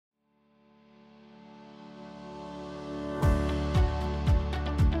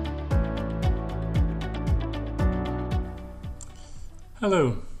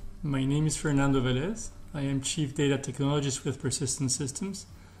Hello, my name is Fernando Velez. I am Chief Data Technologist with Persistent Systems.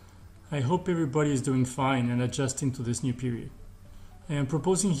 I hope everybody is doing fine and adjusting to this new period. I am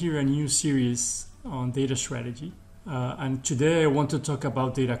proposing here a new series on data strategy. And today I want to talk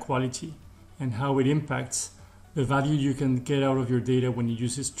about data quality and how it impacts the value you can get out of your data when you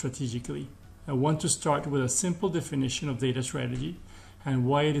use it strategically. I want to start with a simple definition of data strategy and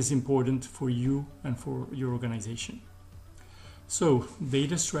why it is important for you and for your organization. So,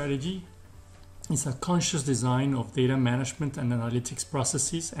 data strategy is a conscious design of data management and analytics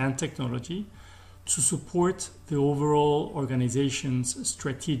processes and technology to support the overall organization's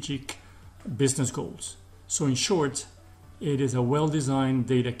strategic business goals. So, in short, it is a well-designed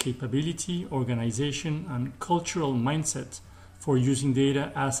data capability, organization, and cultural mindset for using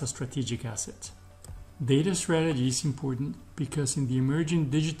data as a strategic asset. Data strategy is important because in the emerging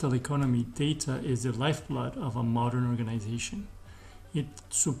digital economy, data is the lifeblood of a modern organization. It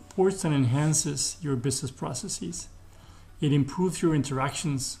supports and enhances your business processes. It improves your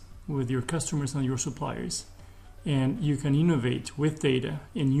interactions with your customers and your suppliers. And you can innovate with data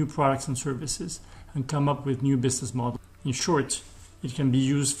in new products and services and come up with new business models. In short, it can be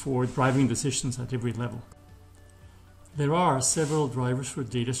used for driving decisions at every level. There are several drivers for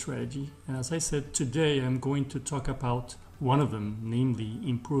data strategy. And as I said, today I'm going to talk about one of them, namely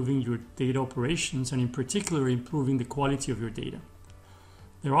improving your data operations and in particular improving the quality of your data.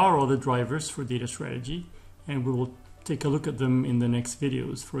 There are other drivers for data strategy, and we will take a look at them in the next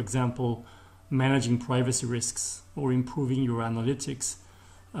videos. For example, managing privacy risks or improving your analytics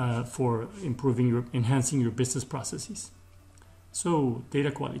for enhancing your business processes. So, data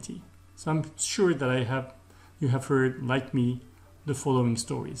quality. So I'm sure that you have heard, like me, the following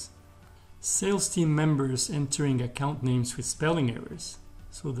stories. Sales team members entering account names with spelling errors.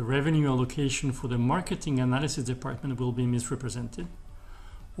 So the revenue allocation for the marketing analysis department will be misrepresented.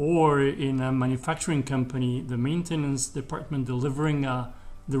 Or in a manufacturing company, the maintenance department delivering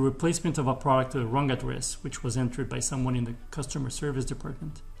the replacement of a product to the wrong address, which was entered by someone in the customer service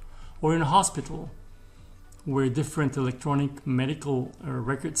department. Or in a hospital, where different electronic medical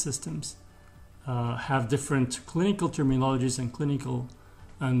record systems have different clinical terminologies and clinical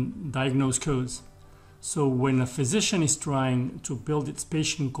and diagnose codes. So when a physician is trying to build its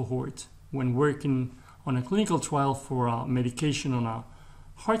patient cohort when working on a clinical trial for a medication on a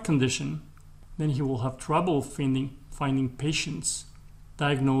heart condition, then he will have trouble finding patients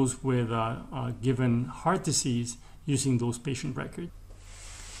diagnosed with a given heart disease using those patient records.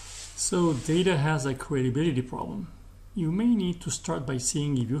 So data has a credibility problem. You may need to start by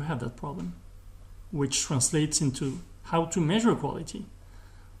seeing if you have that problem, which translates into how to measure quality.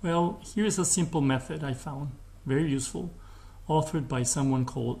 Well, here's a simple method I found, very useful, authored by someone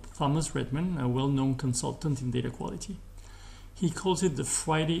called Thomas Redman, a well-known consultant in data quality. He calls it the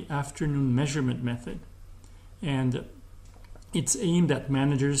Friday afternoon measurement method, and it's aimed at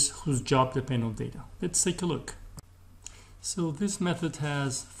managers whose job depend on data. Let's take a look. So this method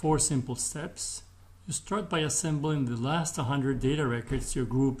has 4 simple steps. You start by assembling the last 100 data records your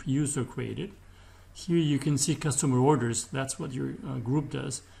group used or created. Here you can see customer orders. That's what your group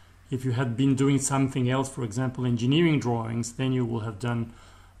does. If you had been doing something else, for example, engineering drawings, then you will have done,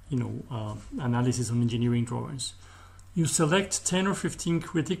 analysis on engineering drawings. You select 10 or 15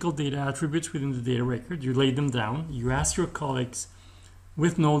 critical data attributes within the data record. You lay them down. You ask your colleagues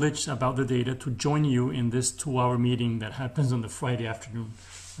with knowledge about the data to join you in this 2-hour meeting that happens on the Friday afternoon.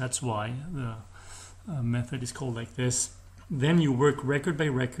 That's why the method is called like this. Then you work record by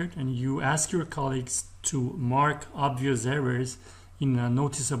record and you ask your colleagues to mark obvious errors in a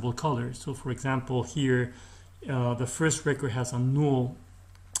noticeable color. So for example, here the first record has a null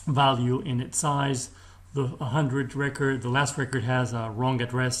value in its size. The 100 record, the last record has a wrong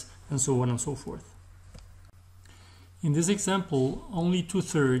address, and so on and so forth. In this example, only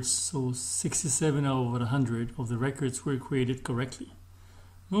 2/3, so 67 out of 100 of the records were created correctly.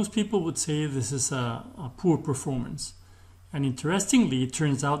 Most people would say this is a poor performance. And interestingly, it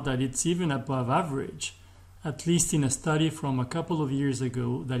turns out that it's even above average, at least in a study from a couple of years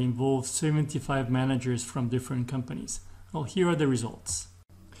ago that involved 75 managers from different companies. Well, here are the results.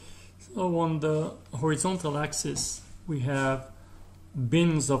 So on the horizontal axis, we have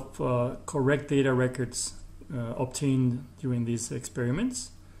bins of correct data records obtained during these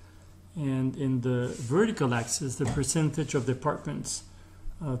experiments. And in the vertical axis, the percentage of departments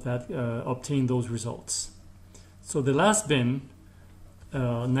that obtained those results. So the last bin,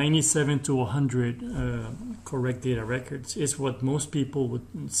 97 to 100 correct data records, is what most people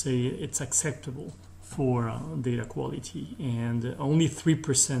would say it's acceptable for data quality. And only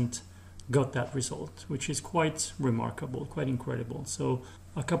 3% got that result, which is quite remarkable, quite incredible. So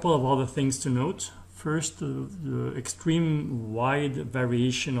a couple of other things to note. First, the extreme wide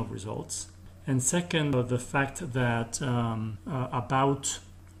variation of results. And second, the fact that about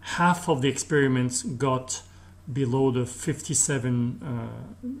half of the experiments got below the 57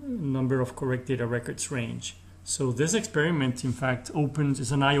 number of correct data records range. So this experiment, in fact,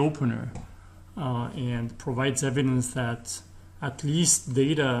 is an eye-opener and provides evidence that at least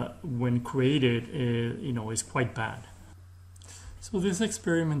data, when created, is quite bad. So this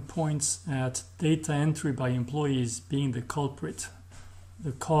experiment points at data entry by employees being the culprit,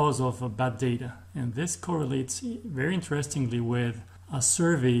 the cause of bad data. And this correlates very interestingly with a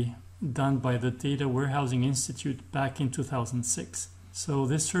survey done by the Data Warehousing Institute back in 2006. So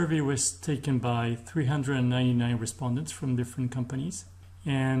this survey was taken by 399 respondents from different companies.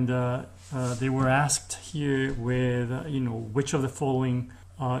 And they were asked here with, which of the following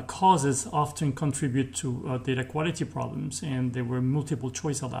causes often contribute to data quality problems. And there were multiple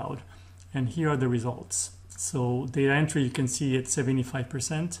choice allowed. And here are the results. So data entry, you can see at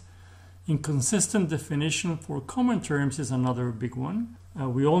 75%. Inconsistent definition for common terms is another big one.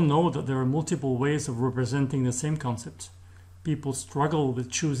 We all know that there are multiple ways of representing the same concept. People struggle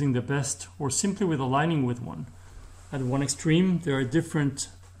with choosing the best or simply with aligning with one. At one extreme, there are different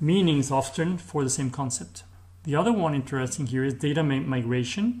meanings often for the same concept. The other one interesting here is data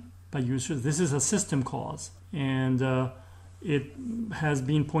migration by users. This is a system cause. And it has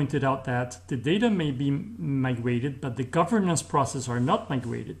been pointed out that the data may be migrated, but the governance process are not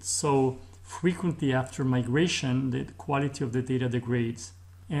migrated. So frequently after migration, the quality of the data degrades.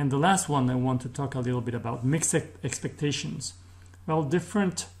 And the last one I want to talk a little bit about, mixed expectations. Well,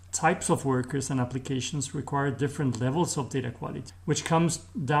 different types of workers and applications require different levels of data quality, which comes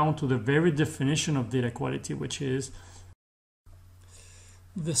down to the very definition of data quality, which is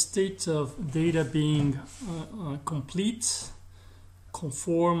the state of data being complete,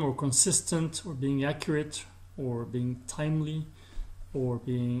 conform or consistent, or being accurate, or being timely, or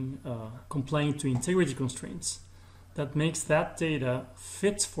being compliant to integrity constraints. That makes that data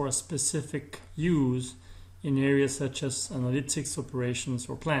fit for a specific use in areas such as analytics, operations,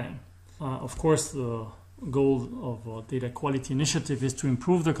 or planning. Of course, the goal of data quality initiative is to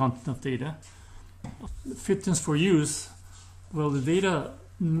improve the content of data. Fitness for use, well, the data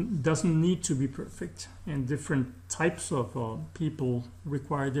doesn't need to be perfect, and different types of people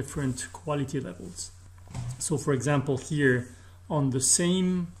require different quality levels. So, for example, here on the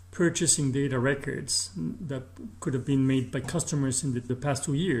same purchasing data records that could have been made by customers in the past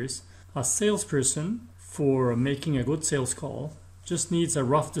 2 years, a salesperson for making a good sales call just needs a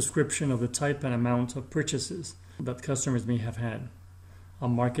rough description of the type and amount of purchases that customers may have had. A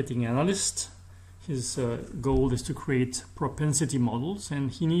marketing analyst, his goal is to create propensity models,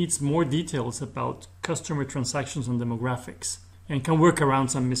 and he needs more details about customer transactions and demographics and can work around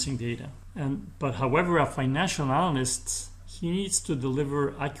some missing data. But however, a financial analyst, he needs to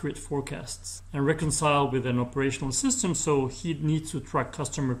deliver accurate forecasts and reconcile with an operational system, so he needs to track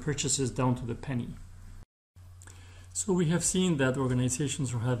customer purchases down to the penny. So we have seen that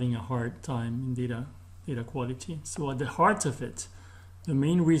organizations are having a hard time in data quality. So at the heart of it, the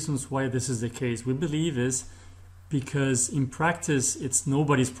main reasons why this is the case, we believe, is because in practice, it's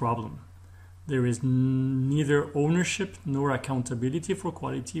nobody's problem. There is neither ownership nor accountability for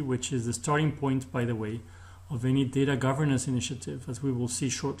quality, which is the starting point, by the way, of any data governance initiative, as we will see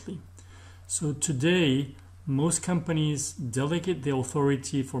shortly. So today, most companies delegate the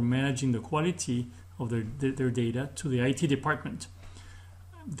authority for managing the quality of their data to the IT department.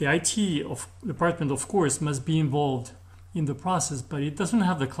 The IT department, of course, must be involved in the process, but it doesn't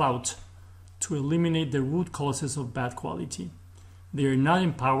have the clout to eliminate the root causes of bad quality. They are not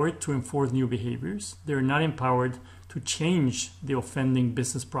empowered to enforce new behaviors. They are not empowered to change the offending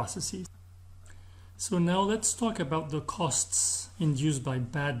business processes. So now let's talk about the costs induced by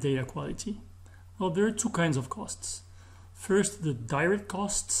bad data quality. Well, there are two kinds of costs. First, the direct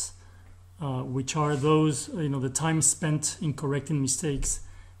costs, which are those, the time spent in correcting mistakes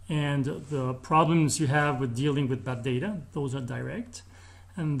and the problems you have with dealing with bad data. Those are direct.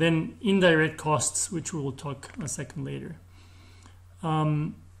 And then indirect costs, which we will talk a second later.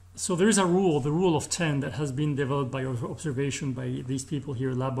 So there is a rule, the rule of 10, that has been developed by observation by these people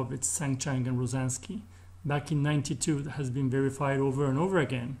here, Labovitz, Sangchang, and Rosansky, back in 92, that has been verified over and over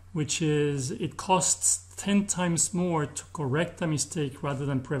again, which is it costs 10 times more to correct a mistake rather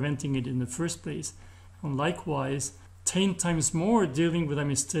than preventing it in the first place. And likewise, 10 times more dealing with a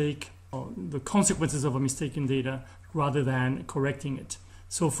mistake, the consequences of a mistake in data, rather than correcting it.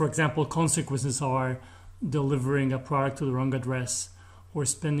 So, for example, consequences are delivering a product to the wrong address, or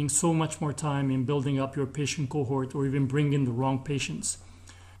spending so much more time in building up your patient cohort or even bringing the wrong patients.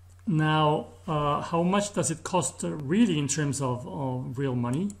 Now, how much does it cost really in terms of real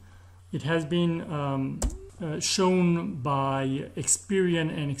money? It has been shown by Experian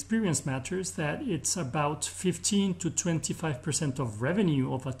and Experience Matters that it's about 15 to 25% of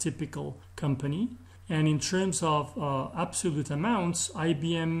revenue of a typical company. And in terms of absolute amounts,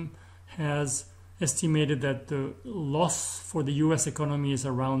 IBM has estimated that the loss for the US economy is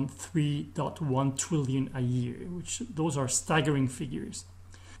around 3.1 trillion a year, which those are staggering figures.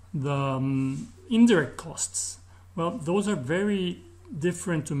 The indirect costs, well, those are very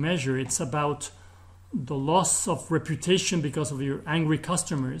different to measure. It's about the loss of reputation because of your angry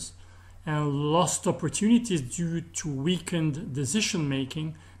customers and lost opportunities due to weakened decision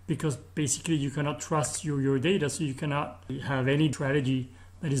making, because basically you cannot trust your data, so you cannot have any strategy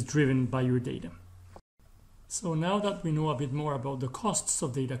that is driven by your data. So now that we know a bit more about the costs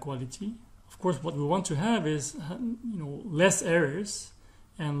of data quality, of course what we want to have is less errors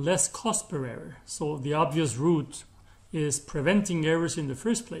and less cost per error. So the obvious route is preventing errors in the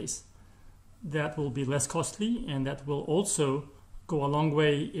first place. That will be less costly, and that will also go a long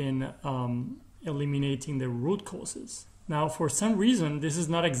way in eliminating the root causes. Now, for some reason, this is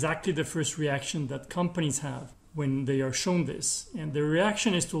not exactly the first reaction that companies have when they are shown this. And the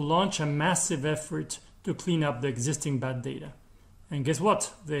reaction is to launch a massive effort to clean up the existing bad data. And guess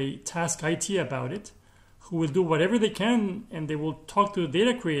what? They task IT about it, who will do whatever they can, and they will talk to the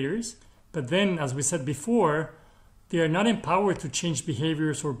data creators. But then, as we said before, they are not empowered to change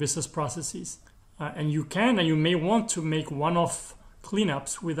behaviors or business processes. And you can and you may want to make one-off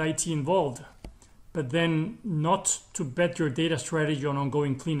cleanups with IT involved, but then not to bet your data strategy on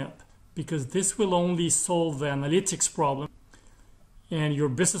ongoing cleanup, because this will only solve the analytics problem and your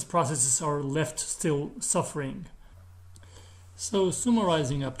business processes are left still suffering. So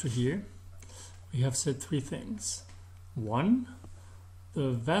summarizing up to here, we have said three things. One, the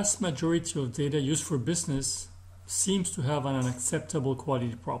vast majority of data used for business seems to have an unacceptable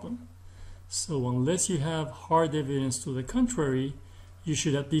quality problem. So unless you have hard evidence to the contrary, you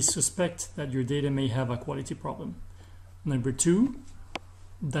should at least suspect that your data may have a quality problem. Number two,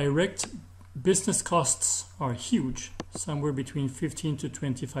 direct business costs are huge, somewhere between 15 to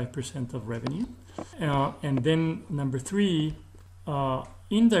 25% of revenue. And then number three,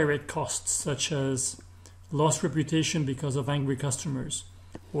 indirect costs such as lost reputation because of angry customers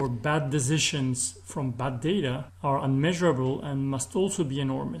or bad decisions from bad data are unmeasurable and must also be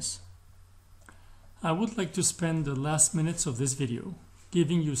enormous. I would like to spend the last minutes of this video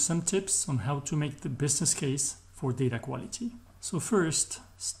giving you some tips on how to make the business case for data quality. So first,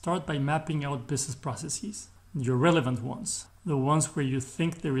 start by mapping out business processes, your relevant ones, the ones where you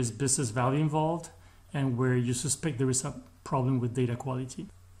think there is business value involved and where you suspect there is a problem with data quality.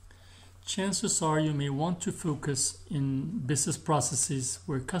 Chances are you may want to focus in business processes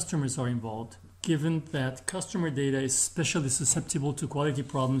where customers are involved, given that customer data is especially susceptible to quality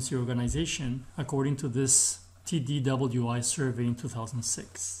problems in your organization, according to this TDWI survey in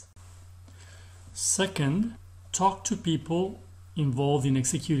 2006. Second, talk to people involved in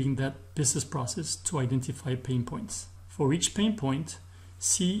executing that business process to identify pain points. For each pain point,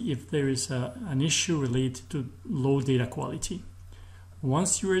 see if there is an issue related to low data quality.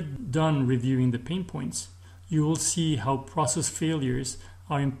 Once you are done reviewing the pain points, you will see how process failures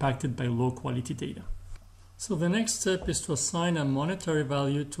are impacted by low quality data. So the next step is to assign a monetary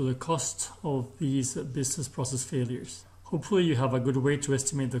value to the cost of these business process failures. Hopefully you have a good way to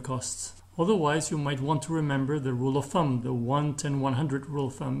estimate the costs. Otherwise, you might want to remember the rule of thumb, the 1, 10, 100 rule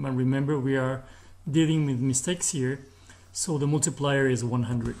of thumb. And remember, we are dealing with mistakes here, so the multiplier is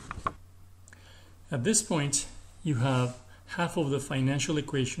 100. At this point, you have half of the financial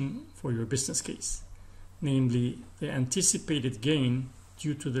equation for your business case, namely the anticipated gain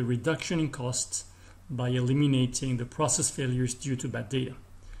due to the reduction in costs by eliminating the process failures due to bad data.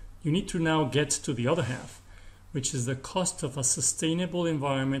 You need to now get to the other half, which is the cost of a sustainable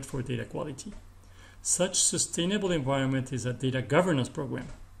environment for data quality. Such sustainable environment is a data governance program,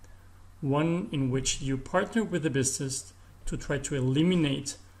 one in which you partner with the business to try to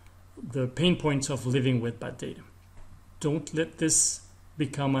eliminate the pain points of living with bad data. Don't let this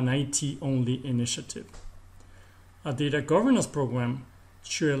become an IT-only initiative. A data governance program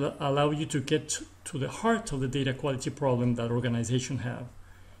should allow you to get to the heart of the data quality problem that organizations have,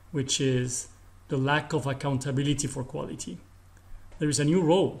 which is the lack of accountability for quality. There is a new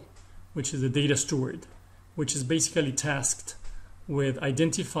role, which is the data steward, which is basically tasked with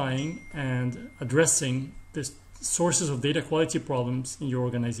identifying and addressing the sources of data quality problems in your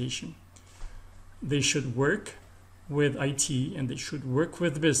organization. They should work with IT and they should work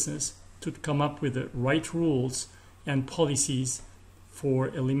with business to come up with the right rules and policies for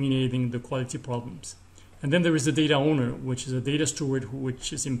eliminating the quality problems. And then there is the data owner, which is a data steward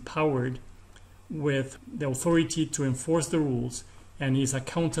which is empowered with the authority to enforce the rules and is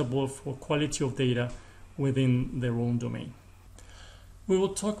accountable for quality of data within their own domain. We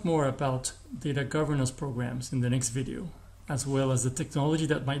will talk more about data governance programs in the next video, as well as the technology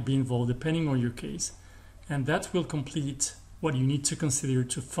that might be involved depending on your case. And that will complete what you need to consider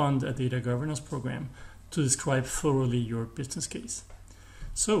to fund a data governance program to describe thoroughly your business case.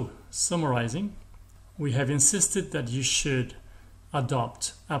 So, summarizing, we have insisted that you should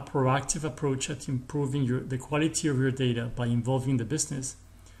adopt a proactive approach at improving the quality of your data by involving the business,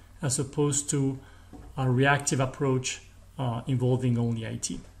 as opposed to a reactive approach involving only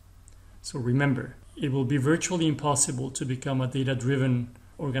IT. So remember, it will be virtually impossible to become a data-driven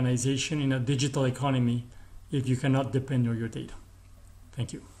organization in a digital economy if you cannot depend on your data.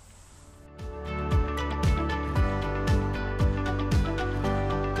 Thank you.